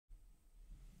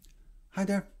Hi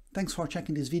there, thanks for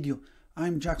checking this video.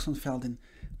 I'm Jackson Felden.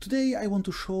 Today I want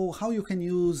to show how you can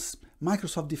use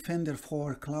Microsoft Defender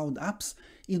for cloud apps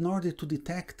in order to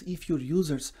detect if your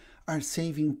users are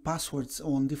saving passwords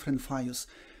on different files.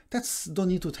 Don't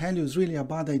need to tell you, it's really a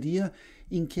bad idea.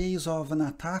 In case of an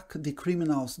attack, the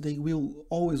criminals, they will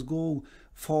always go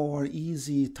for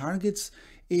easy targets,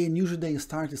 and usually they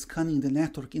start scanning the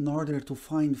network in order to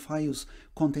find files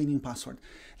containing password.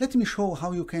 Let me show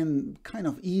how you can kind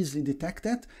of easily detect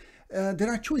that.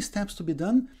 There are two steps to be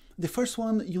done. The first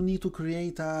one, you need to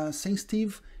create a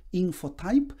sensitive info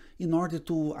type in order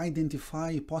to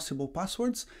identify possible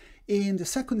passwords. And the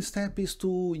second step is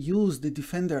to use the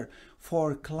Defender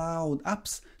for cloud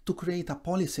apps to create a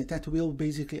policy that will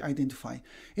basically identify.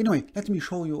 Anyway, let me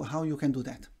show you how you can do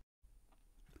that.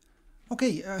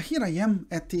 Okay, here I am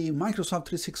at the Microsoft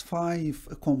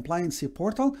 365 compliance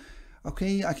portal.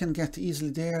 Okay, I can get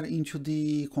easily there into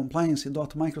the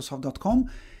compliance.microsoft.com.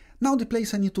 Now the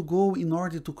place I need to go in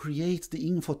order to create the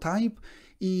info type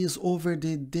is over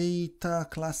the data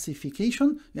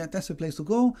classification. Yeah, that's the place to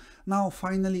go. Now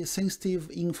finally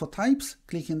sensitive info types,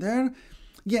 click in there.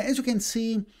 Yeah, as you can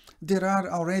see, there are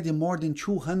already more than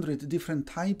 200 different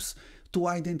types to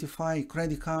identify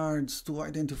credit cards, to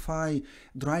identify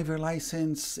driver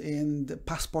license and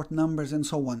passport numbers and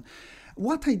so on.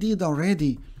 What I did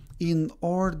already in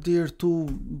order to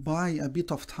buy a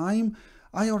bit of time,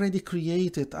 I already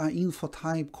created an info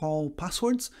type called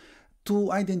passwords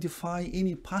to identify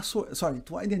any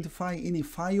any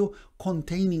file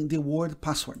containing the word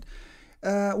password.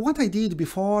 What I did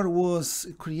before was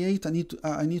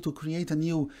I need to create a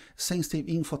new sensitive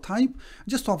info type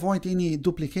just to avoid any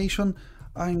duplication.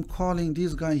 I'm calling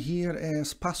this guy here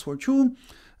as password2.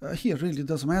 Here really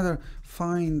doesn't matter.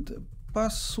 Find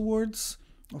passwords.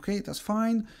 Okay, that's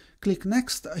fine. Click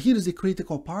next. Here is the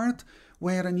critical part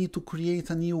where I need to create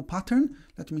a new pattern.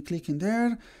 Let me click in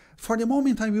there. For the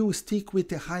moment, I will stick with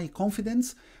the high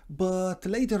confidence, but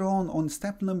later on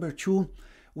step number 2,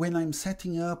 when I'm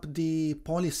setting up the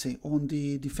policy on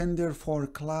the Defender for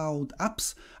cloud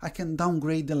apps, I can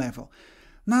downgrade the level.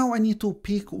 Now I need to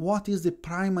pick what is the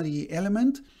primary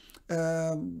element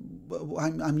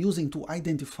I'm using to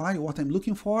identify what I'm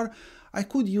looking for. I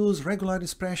could use regular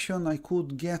expression, I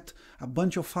could get a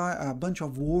bunch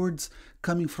of words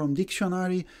coming from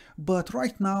dictionary, but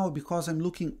right now, because I'm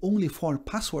looking only for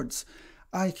passwords,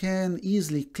 I can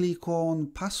easily click on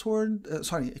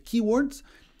keywords,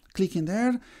 click in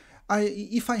there.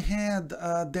 If I had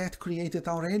that created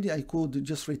already, I could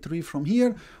just retrieve from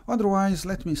here. Otherwise,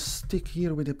 let me stick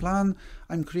here with the plan.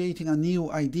 I'm creating a new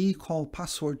ID called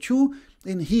password2,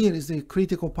 and here is the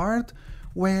critical part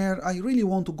where I really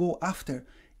want to go after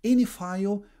any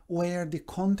file where the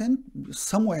content,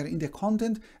 somewhere in the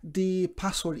content, the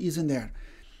password is in there.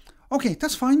 Okay,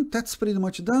 that's fine. That's pretty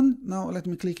much done. Now let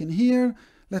me click in here.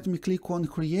 Let me click on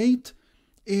create,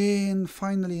 and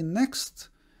finally next.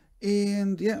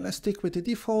 And yeah, let's stick with the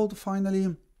default.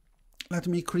 Finally, let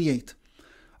me create.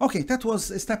 Okay, that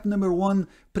was step number 1,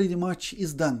 pretty much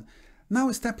is done.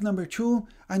 Now step number 2,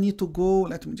 I need to go,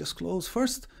 let me just close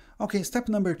first. Okay, step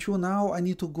number 2 now, I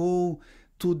need to go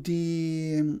to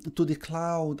the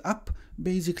cloud app.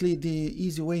 Basically, the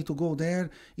easy way to go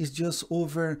there is just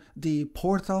over the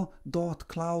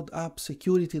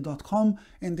portal.cloudappsecurity.com,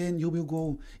 and then you will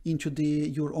go into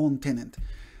your own tenant.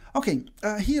 Okay,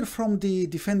 here from the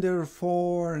Defender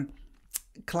for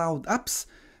cloud apps,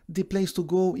 the place to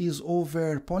go is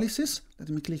over policies. Let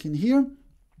me click in here.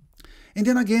 And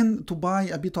then again, to buy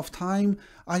a bit of time,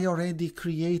 I already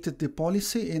created the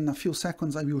policy. In a few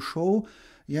seconds, I will show.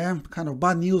 Yeah, kind of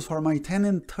bad news for my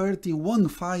tenant. 31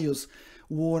 files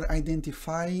were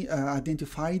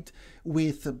identified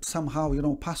with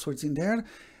somehow, passwords in there.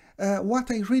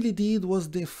 What I really did was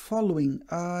the following.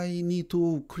 I need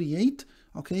to create,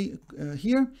 okay,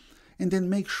 here, and then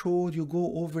make sure you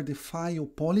go over the file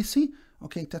policy.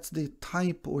 Okay, that's the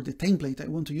type or the template I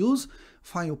want to use,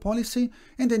 file policy,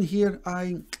 and then here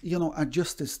I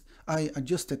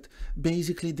adjusted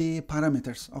basically the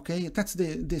parameters. Okay, that's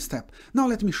the step. Now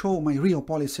let me show my real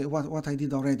policy, what I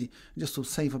did already, just to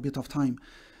save a bit of time.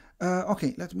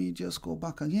 Okay, let me just go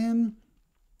back again.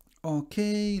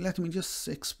 Okay, let me just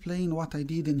explain what I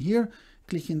did in here.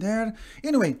 Click in there.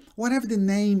 Anyway, whatever the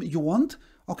name you want.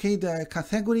 Okay, the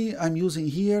category I'm using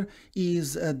here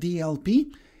is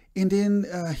DLP. And then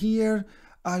here,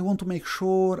 I want to make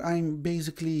sure I'm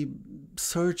basically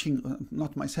searching,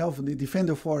 not myself, the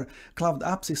Defender for Cloud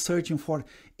Apps is searching for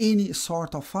any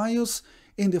sort of files.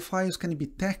 And the files can be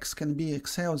text, can be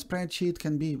Excel spreadsheet,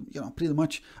 can be, pretty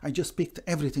much, I just picked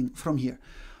everything from here.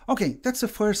 Okay, that's the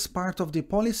first part of the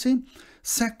policy.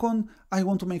 Second, I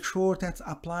want to make sure that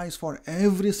applies for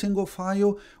every single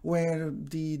file where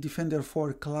the Defender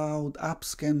for Cloud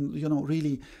Apps can,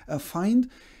 really find.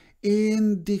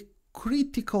 And the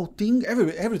critical thing,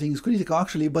 everything is critical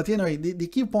actually, but anyway, the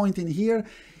key point in here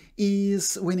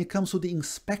is when it comes to the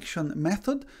inspection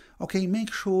method, okay,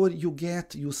 make sure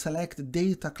you select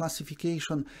data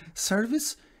classification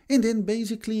service, and then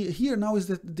basically here now is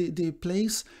the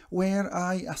place where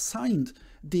I assigned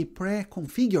the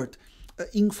pre-configured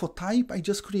info type. I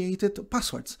just created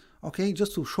passwords, okay,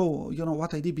 just to show,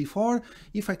 what I did before.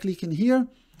 If I click in here,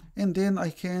 and then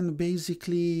I can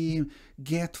basically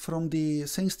get from the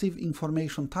sensitive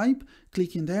information type,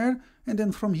 click in there, and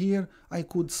then from here I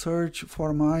could search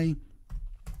for my,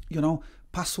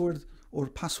 password or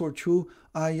password 2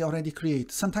 I already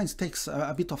create. Sometimes it takes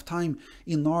a bit of time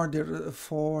in order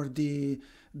for the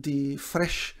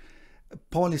fresh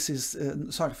policies,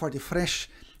 for the fresh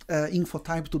info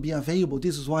type to be available.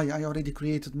 This is why I already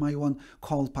created my one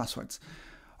called passwords.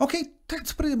 Okay,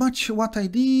 that's pretty much what I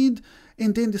did.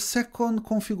 And then the second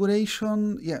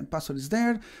configuration, password is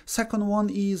there. Second one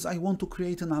is I want to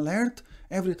create an alert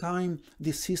every time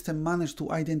the system managed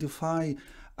to identify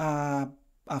a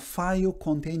file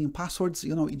containing passwords.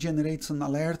 It generates an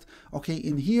alert, okay,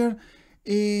 in here.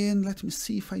 And let me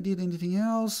see if I did anything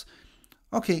else.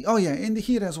 Okay, oh yeah, and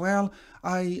here as well,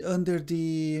 under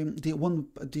the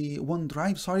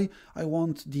OneDrive, sorry, I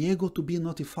want Diego to be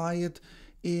notified.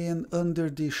 And under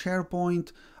the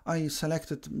SharePoint, I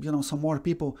selected, some more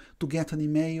people to get an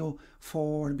email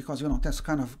because, that's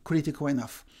kind of critical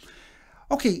enough.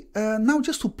 Okay, now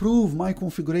just to prove my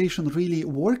configuration really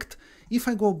worked, if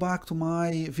I go back to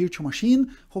my virtual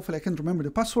machine, hopefully I can remember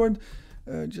the password,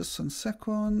 just a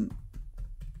second.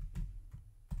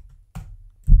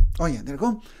 Oh yeah, there we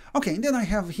go. Okay, and then I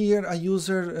have here a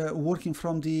user working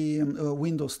from the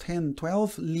Windows 10,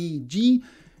 12, Lee G.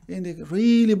 And the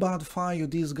really bad file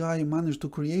this guy managed to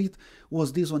create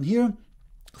was this one here.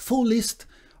 Full list,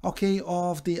 okay,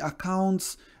 of the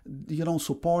accounts,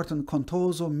 support and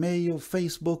Contoso, Mail,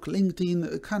 Facebook,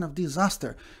 LinkedIn, kind of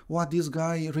disaster what this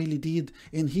guy really did.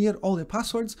 And here all the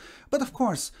passwords. But of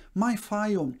course, my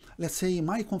file, let's say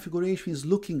my configuration is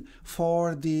looking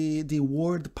for the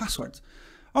word passwords.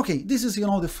 Okay, this is,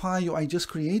 the file I just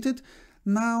created.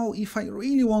 Now, if I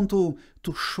really want to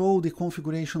show the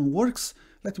configuration works,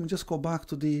 let me just go back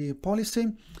to the policy.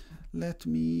 Let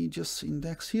me just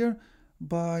index here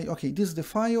by, okay, this is the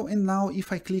file. And now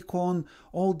if I click on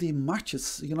all the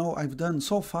matches, I've done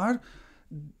so far,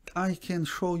 I can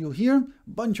show you here,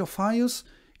 bunch of files.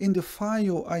 In the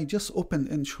file I just opened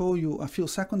and show you a few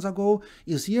seconds ago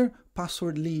is here,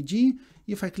 password Lee G.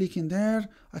 If I click in there,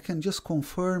 I can just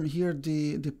confirm here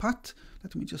the path.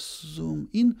 Let me just zoom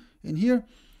in here.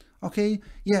 Okay,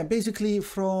 yeah, basically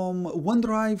from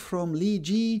OneDrive, from Lee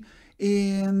G,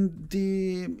 and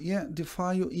the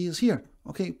file is here.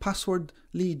 Okay, password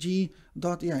Lee G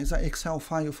dot, it's an Excel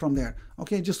file from there.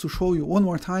 Okay, just to show you one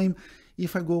more time,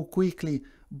 if I go quickly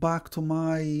back to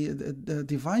my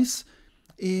device,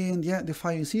 and the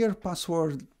file is here,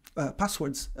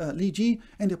 passwords Lee G,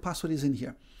 and the password is in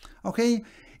here. Okay,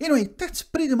 anyway, that's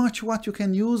pretty much what you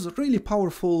can use. Really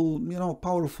powerful,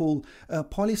 powerful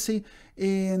policy.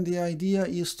 And the idea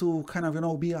is to kind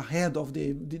of, be ahead of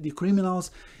the criminals.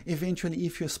 Eventually,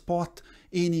 if you spot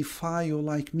any file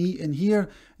like me in here,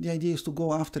 the idea is to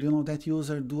go after, that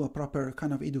user, do a proper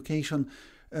kind of education,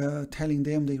 telling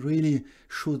them they really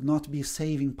should not be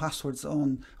saving passwords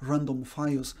on random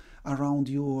files around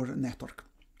your network.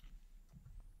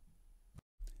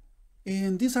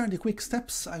 And these are the quick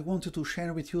steps I wanted to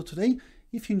share with you today.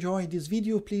 If you enjoyed this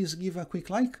video, please give a quick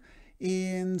like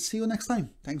and see you next time.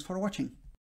 Thanks for watching.